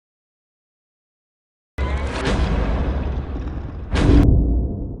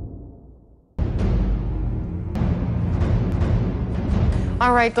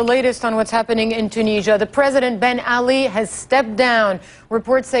All right, the latest on what's happening in Tunisia. The president, Ben Ali, has stepped down.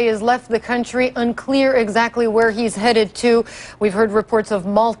 Reports say he has left the country. Unclear exactly where he's headed to. We've heard reports of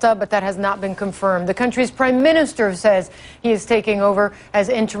Malta, but that has not been confirmed. The country's prime minister says he is taking over as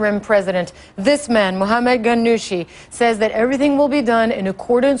interim president. This man, Mohamed Ghannouchi, says that everything will be done in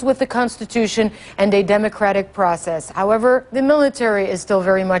accordance with the constitution and a democratic process. However, the military is still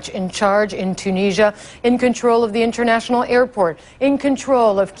very much in charge in Tunisia, in control of the international airport, in control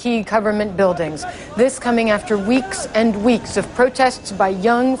of key government buildings. This coming after weeks and weeks of protests by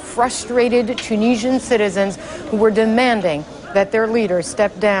young, frustrated Tunisian citizens who were demanding that their leader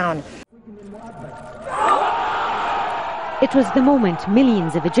step down. It was the moment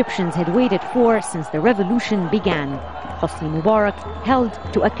millions of Egyptians had waited for since the revolution began. Hosni Mubarak held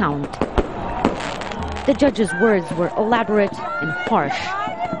to account. The judge's words were elaborate and harsh.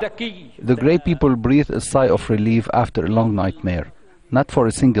 The great people breathed a sigh of relief after a long nightmare. Not for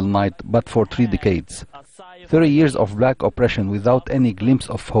a single night, but for 3 decades. 30 years of black oppression without any glimpse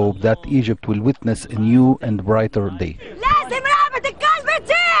of hope that Egypt will witness a new and brighter day.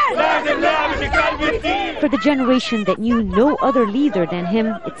 For the generation that knew no other leader than him,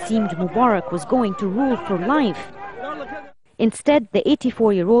 it seemed Mubarak was going to rule for life. Instead, the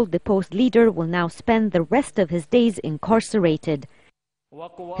 84-year-old deposed leader will now spend the rest of his days incarcerated.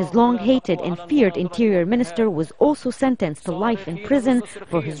 His long-hated and feared interior minister was also sentenced to life in prison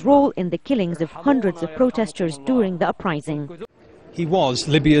for his role in the killings of hundreds of protesters during the uprising. He was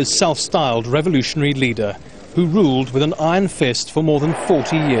Libya's self-styled revolutionary leader, who ruled with an iron fist for more than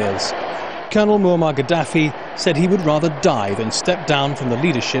 40 years. Colonel Muammar Gaddafi said he would rather die than step down from the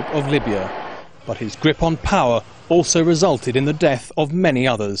leadership of Libya. But his grip on power also resulted in the death of many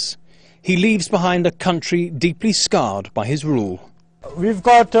others. He leaves behind a country deeply scarred by his rule. We've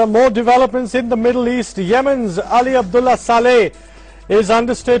got more developments in the Middle East. Yemen's Ali Abdullah Saleh is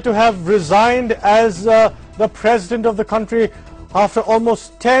understood to have resigned as the president of the country after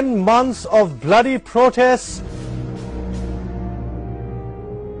almost 10 months of bloody protests.